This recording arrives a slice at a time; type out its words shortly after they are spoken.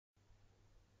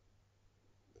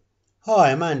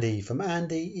Hi, I'm Andy from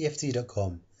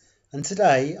andyeft.com, and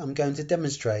today I'm going to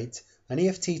demonstrate an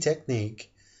EFT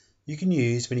technique you can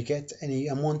use when you get any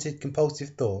unwanted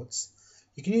compulsive thoughts.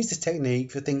 You can use this technique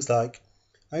for things like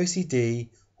OCD,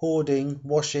 hoarding,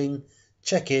 washing,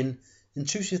 check-in,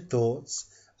 intrusive thoughts,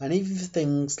 and even for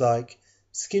things like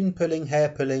skin pulling, hair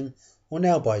pulling, or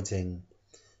nail biting.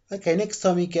 Okay, next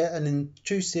time you get an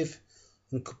intrusive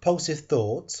and compulsive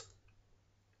thought,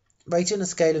 rate it on a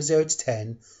scale of 0 to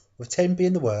 10, with 10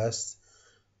 being the worst,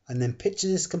 and then picture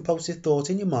this compulsive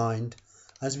thought in your mind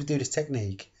as we do this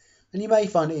technique, and you may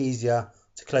find it easier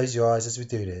to close your eyes as we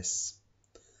do this.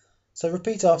 So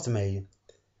repeat after me.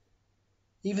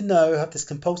 Even though I have this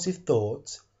compulsive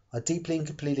thought, I deeply and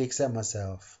completely accept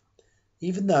myself.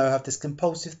 Even though I have this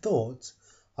compulsive thought,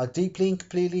 I deeply and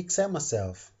completely accept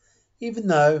myself. Even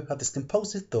though I have this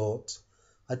compulsive thought,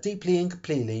 I deeply and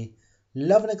completely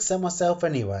love and accept myself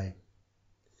anyway.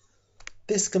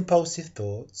 This compulsive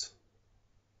thought,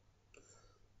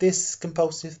 this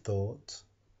compulsive thought,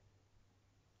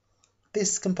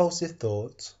 this compulsive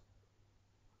thought,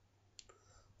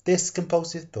 this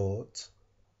compulsive thought,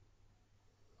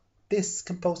 this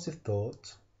compulsive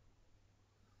thought,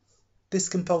 this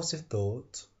compulsive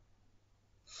thought,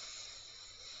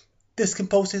 this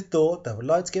compulsive thought that I would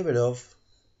like to get rid of,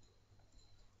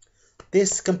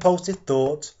 this compulsive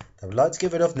thought that I would like to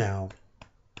get rid of now.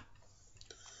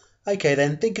 Okay,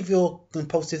 then think of your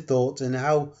compulsive thoughts and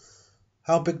how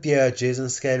big the urge is on a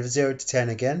scale of 0 to 10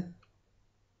 again.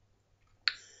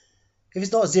 If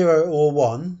it's not 0 or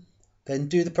 1, then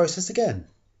do the process again.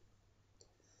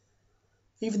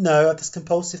 Even though I have this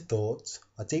compulsive thought,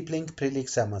 I deeply and completely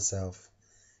accept myself.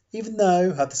 Even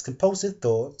though I have this compulsive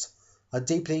thought, I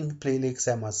deeply and completely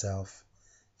accept myself.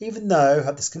 Even though I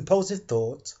have this compulsive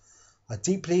thought, I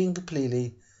deeply and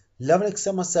completely love and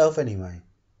accept myself anyway.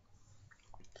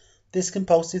 This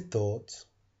compulsive thought,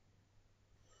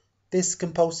 this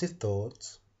compulsive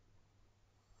thought,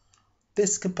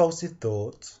 this compulsive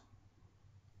thought,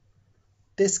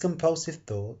 this compulsive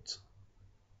thought,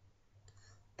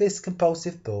 this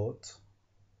compulsive thought,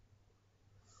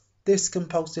 this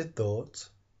compulsive thought,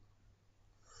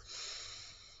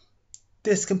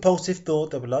 this compulsive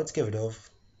thought that I would like to get rid of,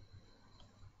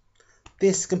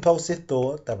 this compulsive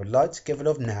thought that I would like to get rid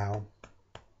of now.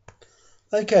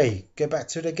 Okay, go back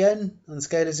to it again on a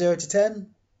scale of 0 to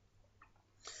 10.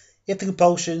 If the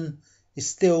compulsion is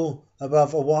still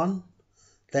above a 1,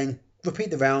 then repeat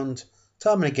the round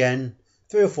time and again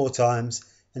 3 or 4 times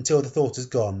until the thought is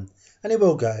gone, and it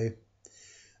will go.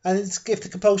 And if the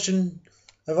compulsion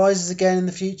arises again in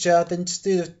the future, then just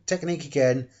do the technique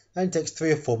again. It only takes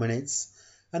 3 or 4 minutes,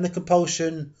 and the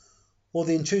compulsion or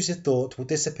the intrusive thought will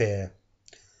disappear.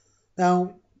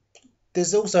 Now,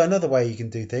 there's also another way you can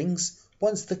do things.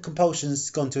 Once the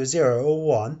compulsion's gone to a 0 or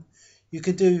 1, you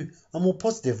can do a more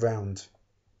positive round.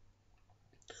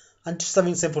 And just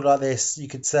something simple like this, you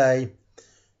could say,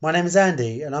 my name is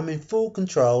Andy and I'm in full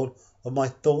control of my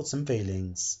thoughts and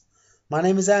feelings. My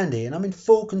name is Andy and I'm in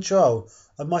full control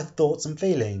of my thoughts and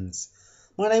feelings.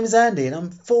 My name is Andy and I'm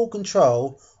in full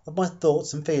control of my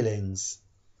thoughts and feelings.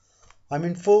 I'm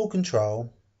in full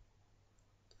control.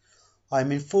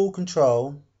 I'm in full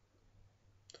control.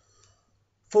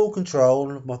 Full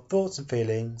control of my thoughts and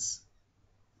feelings.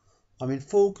 I'm in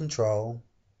full control.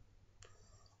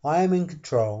 I am in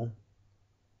control.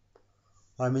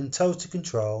 I'm in total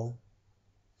control.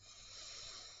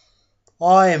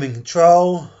 I am in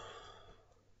control.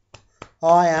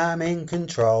 I am in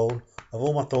control of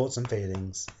all my thoughts and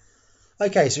feelings.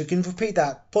 Okay, so you can repeat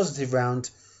that positive round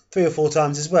 3 or 4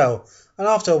 times as well. And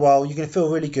after a while, you're going to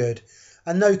feel really good.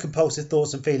 And no compulsive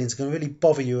thoughts and feelings are going to really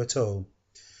bother you at all.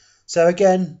 So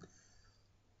again,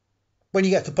 when you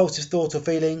get a compulsive thought or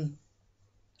feeling,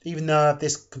 even though I have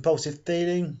this compulsive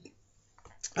feeling,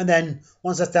 and then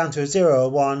once that's down to a 0 or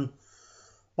 1,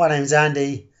 my name's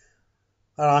Andy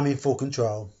and I'm in full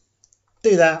control.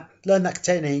 Do that, learn that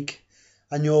technique,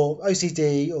 and your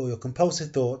OCD or your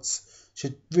compulsive thoughts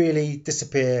should really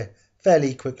disappear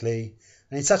fairly quickly.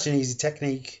 And it's such an easy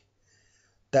technique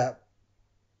that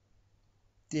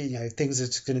things are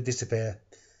just going to disappear.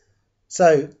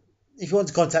 So if you want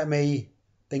to contact me,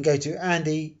 then go to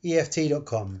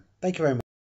andyeft.com. Thank you very much.